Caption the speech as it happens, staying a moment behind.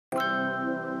Hello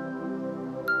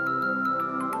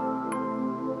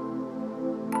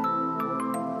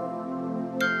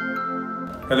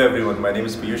everyone, my name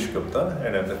is Piyush Gupta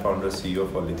and I am the founder and CEO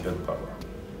for Lithion Power.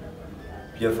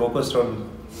 We are focused on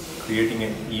creating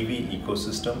an EV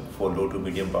ecosystem for low to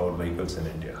medium powered vehicles in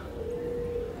India.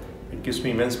 It gives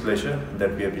me immense pleasure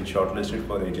that we have been shortlisted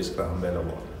for Aegis Graham Bell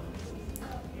Award.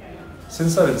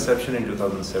 Since our inception in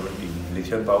 2017,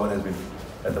 Lithion Power has been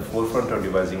at the forefront of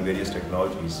devising various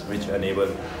technologies which enable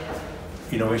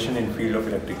innovation in field of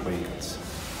electric vehicles.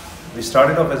 We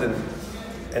started off as an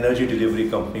energy delivery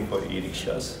company for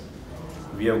e-rickshaws.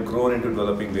 We have grown into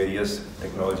developing various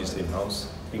technologies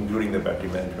in-house, including the battery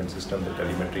management system, the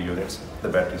telemetry units, the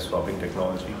battery swapping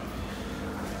technology.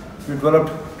 We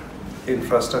developed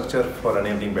infrastructure for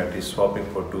enabling battery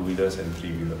swapping for two-wheelers and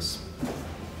three-wheelers.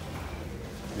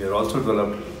 We have also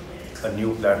developed a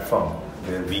new platform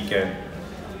where we can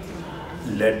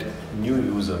let new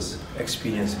users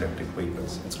experience electric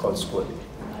vehicles. It's called School.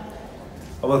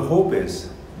 Our hope is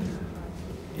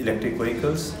electric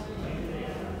vehicles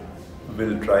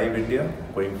will drive India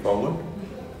going forward,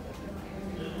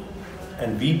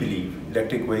 and we believe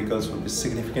electric vehicles will be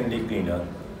significantly cleaner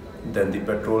than the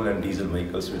petrol and diesel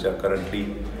vehicles which are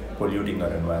currently polluting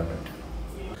our environment.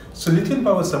 So Lithion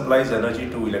Power supplies energy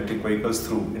to electric vehicles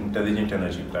through intelligent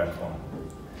energy platform,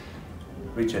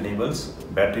 which enables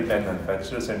battery pack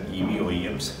manufacturers and EV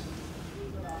OEMs,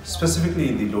 specifically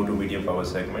in the low to medium power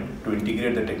segment, to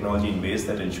integrate the technology in ways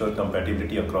that ensure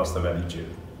compatibility across the value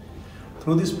chain.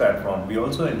 Through this platform, we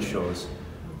also ensure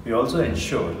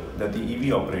that the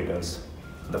EV operators,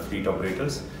 the fleet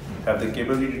operators, have the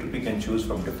capability to pick and choose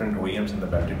from different OEMs and the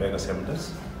battery pack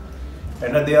assemblers,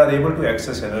 and that they are able to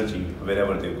access energy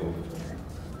wherever they go.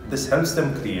 This helps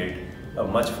them create a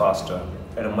much faster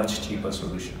and a much cheaper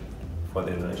solution for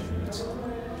their energy needs.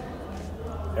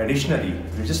 Additionally,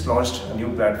 we just launched a new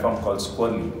platform called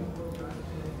Cellular.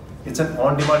 It's an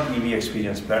on-demand EV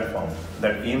experience platform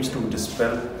that aims to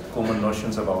dispel common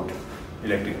notions about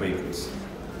electric vehicles.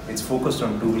 It's focused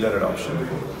on two-wheeler adoption,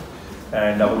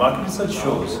 and our market research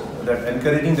shows that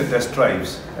encouraging the test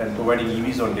drives and providing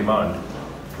EVs on demand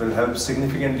will help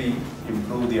significantly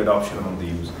improve the adoption among the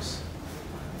users.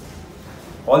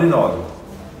 All in all,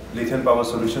 Lithion Power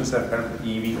solutions have helped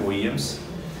EV OEMs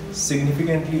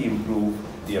significantly improve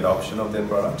the adoption of their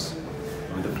products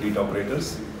with the fleet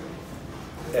operators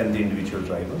and the individual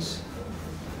drivers.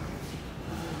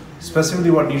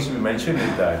 Specifically, what needs to be mentioned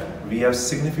is that we have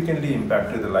significantly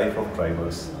impacted the life of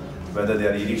drivers, whether they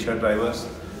are e-rickshaw drivers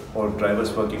or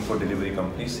drivers working for delivery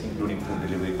companies, including food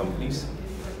delivery companies,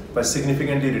 by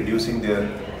significantly reducing their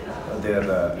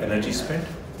energy spend.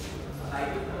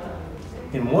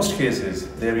 In most cases,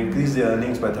 they have increased their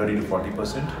earnings by 30 to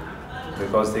 40%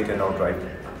 because they can now drive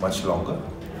much longer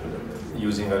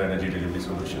using our energy delivery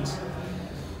solutions.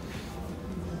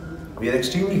 We are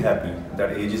extremely happy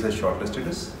that Aegis has shortlisted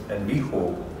us, and we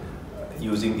hope,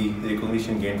 using the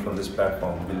recognition gained from this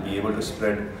platform, we'll be able to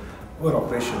spread our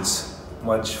operations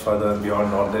much further beyond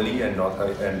North Delhi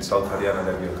and South Haryana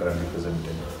that we are currently present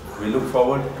in. We look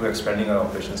forward to expanding our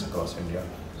operations across India.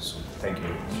 So, thank you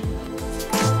very much.